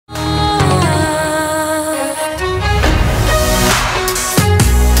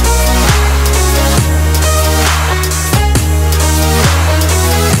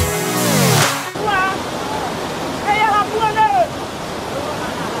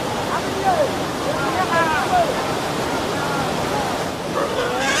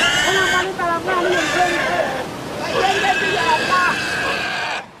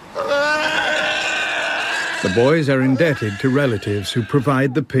The boys are indebted to relatives who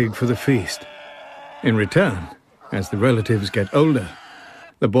provide the pig for the feast. In return, as the relatives get older,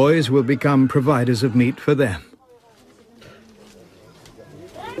 the boys will become providers of meat for them.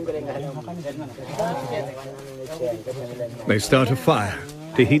 They start a fire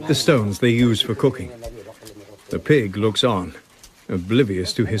to heat the stones they use for cooking. The pig looks on,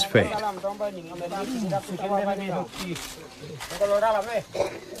 oblivious to his fate.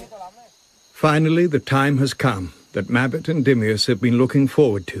 Finally, the time has come that Mabbott and Dimius have been looking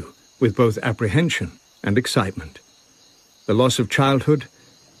forward to with both apprehension and excitement. The loss of childhood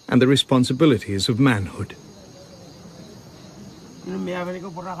and the responsibilities of manhood.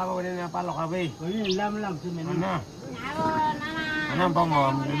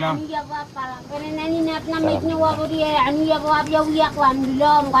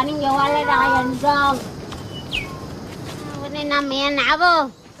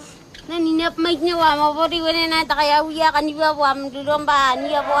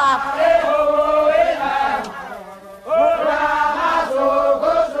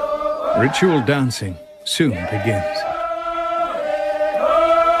 Ritual dancing soon begins.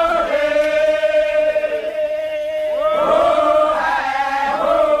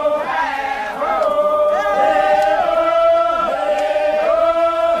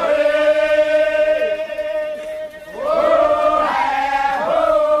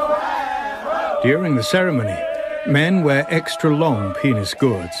 During the ceremony, men wear extra long penis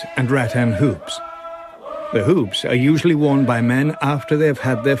gourds and rattan hoops. The hoops are usually worn by men after they have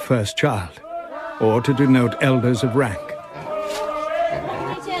had their first child, or to denote elders of rank.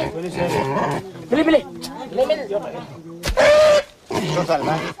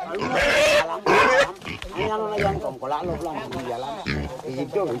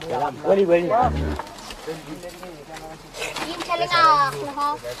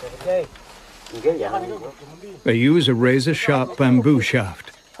 They use a razor-sharp bamboo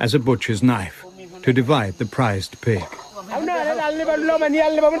shaft as a butcher's knife to divide the prized pig.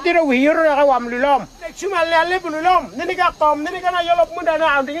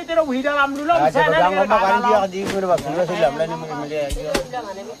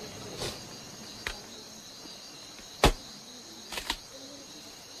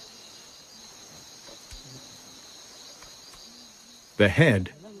 The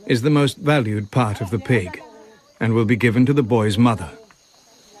head is the most valued part of the pig and will be given to the boy's mother.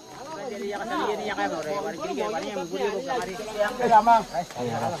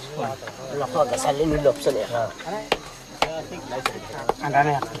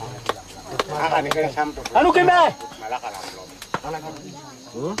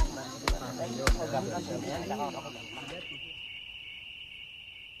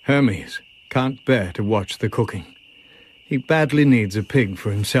 Hermes can't bear to watch the cooking. He badly needs a pig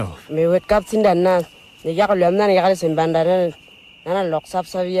for himself.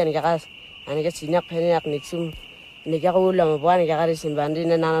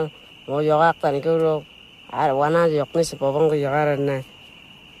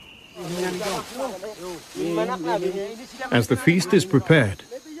 As the feast is prepared,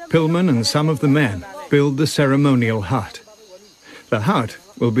 Pillman and some of the men build the ceremonial hut. The hut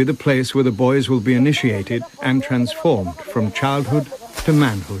will be the place where the boys will be initiated and transformed from childhood to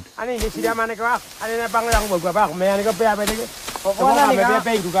manhood.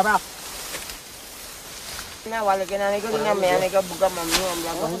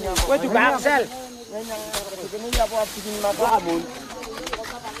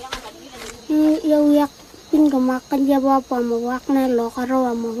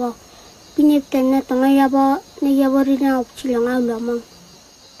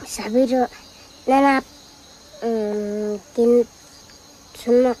 Sabiro nana kin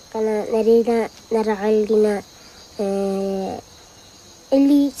sunak kana narida naragalgina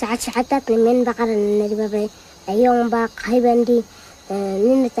اللي ساعات من بقرة نريبا أيام باق هيبندي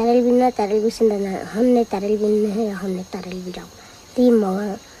نين ترلبنا ترلبسنا هم ترلبنا هي هم ترلبجاو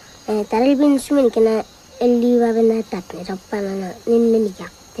تيمو ترلبين سمين كنا اللي بابنا تاتني ربنا نين نيجا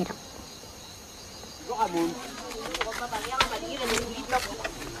ترى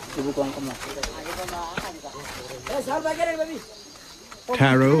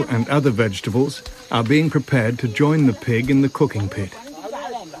Taro and other vegetables are being prepared to join the pig in the cooking pit.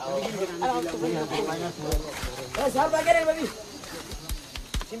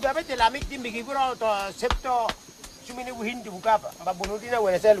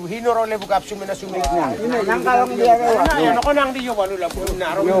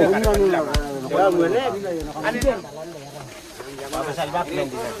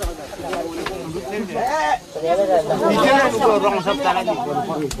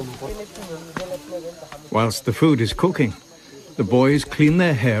 Whilst the food is cooking, the boys clean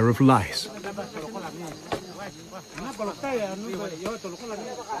their hair of lice.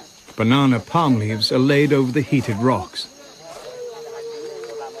 Banana palm leaves are laid over the heated rocks.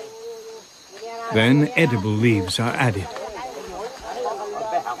 Then edible leaves are added.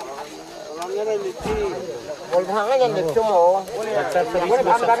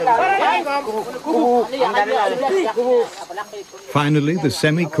 Finally, the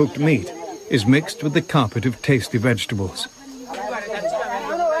semi-cooked meat is mixed with the carpet of tasty vegetables.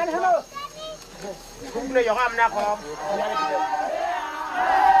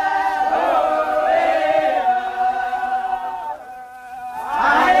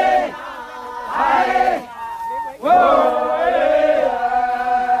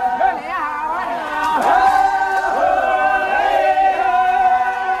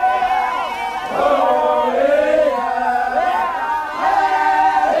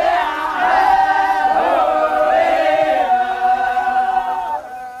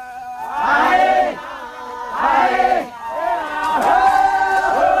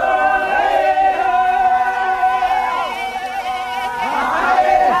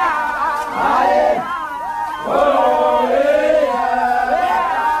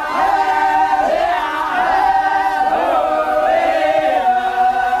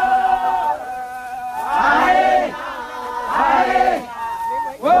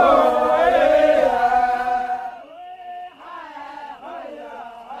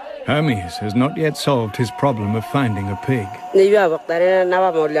 Hermes has not yet solved his problem of finding a pig.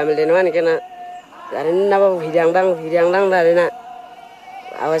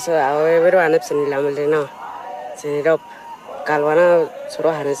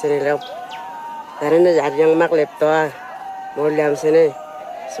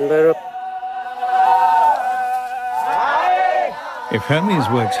 If Hermes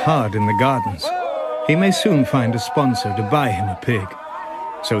works hard in the gardens, he may soon find a sponsor to buy him a pig,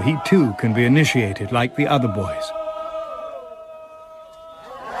 so he too can be initiated like the other boys.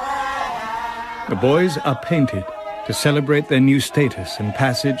 The boys are painted to celebrate their new status and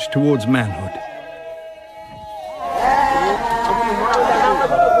passage towards manhood.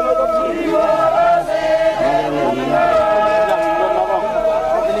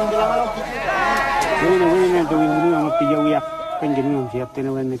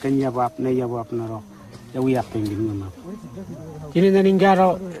 Ini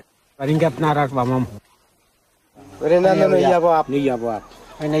naningaro, paringap narar pamam. Wala na niyabap.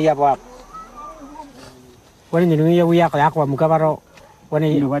 Ay niyabap. Wala ni niyawiyak ako muka baro. Wala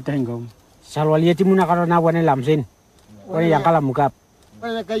ni watengom. Salwaliyati muna karo na wala lamsin. Wala yang kala mukap.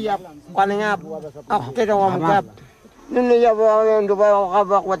 Wala kayap. Wala ngap. Tira wa mukap. Niyabap ndo ba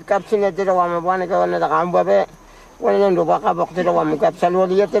kabak wat kapsin tira wa mabane ka wala takamba be. Wala ndo ba kabak tira wa mukap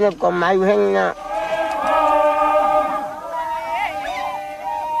salwaliyati ne ko mayuheng na.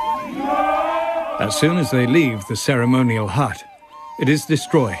 As soon as they leave the ceremonial hut, it is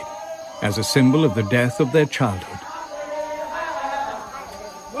destroyed as a symbol of the death of their childhood.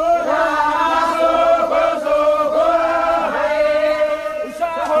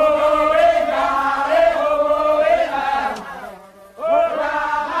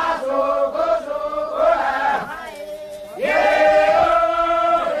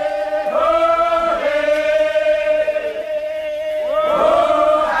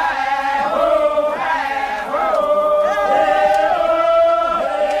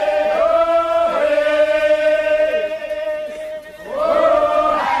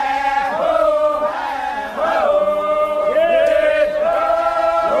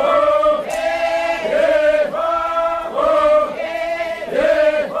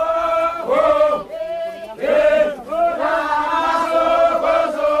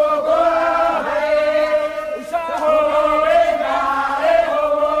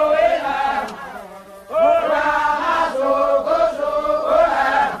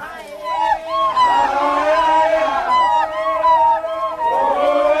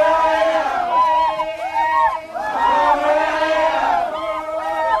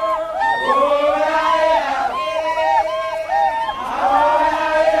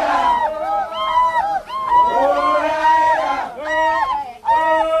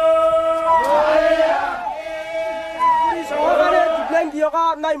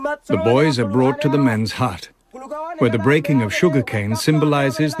 The boys are brought to the men's hut where the breaking of sugarcane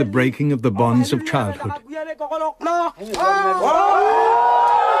symbolizes the breaking of the bonds of childhood.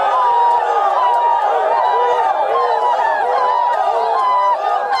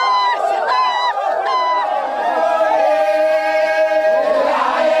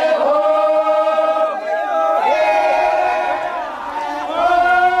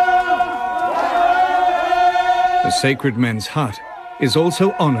 The sacred men's hut is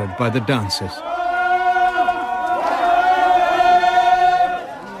also honored by the dancers.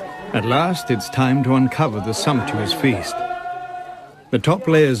 At last, it's time to uncover the sumptuous feast. The top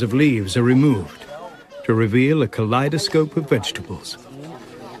layers of leaves are removed to reveal a kaleidoscope of vegetables.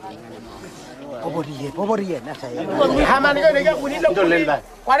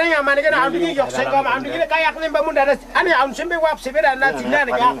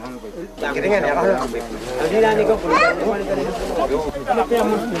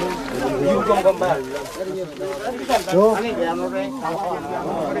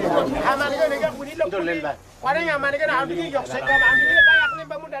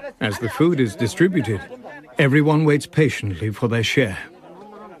 As the food is distributed, everyone waits patiently for their share.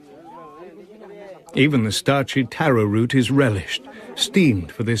 Even the starchy taro root is relished,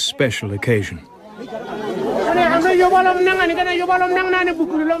 steamed for this special occasion.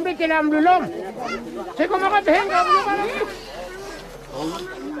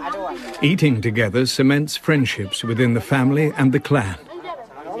 Eating together cements friendships within the family and the clan.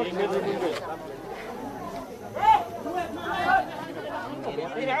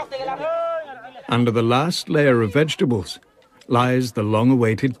 Under the last layer of vegetables lies the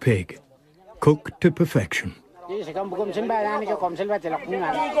long-awaited pig, cooked to perfection. The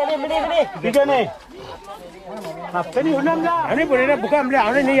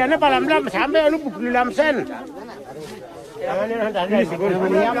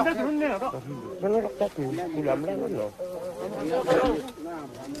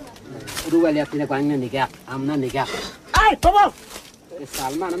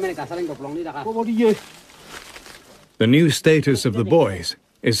new status of the boys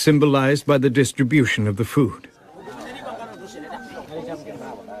is symbolized by the distribution of the food.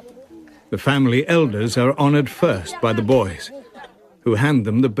 The family elders are honored first by the boys, who hand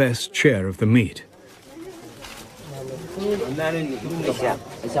them the best share of the meat.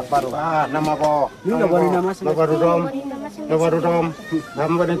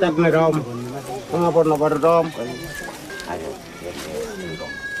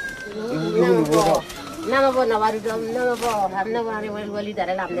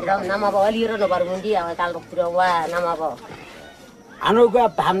 Anuga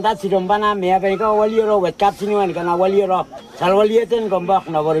hamda sirombana mea benga walioro wekap sinuan kana walioro salwalieten gombak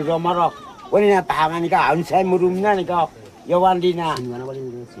na walioro marok wani na pahamani ka ansai murumna ni ka yawandina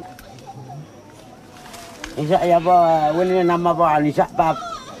isa yaba wani na nama ba anisa pa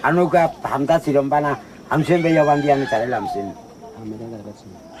anuga hamda sirombana amsen be yawandian tare lamsin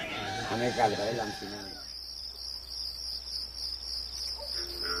ameka tare lamsin.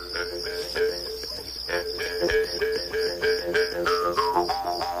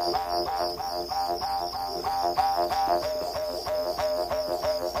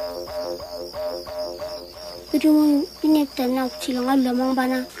 Kudung ini tanah cilangan lamang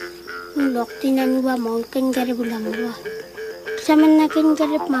bana, lok tinan gua mau kengarip ulang gua. Zaman nak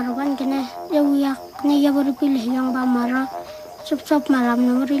kengarip maruan kena, yak ni ya baru pilih yang bamara, sop malam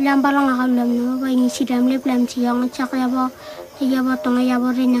nomor ilang balang akal lam nomor, ini sidam lep lam ciang cak ya ba tong ya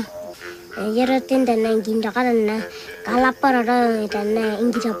borina. Ya rotin tanah ginda karena kalapar ada tanah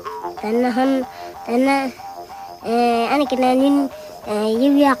inggirap tanah ani kena nin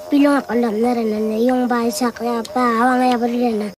yak pilong akal lam nara nana yung basak ya pa awang ya borina.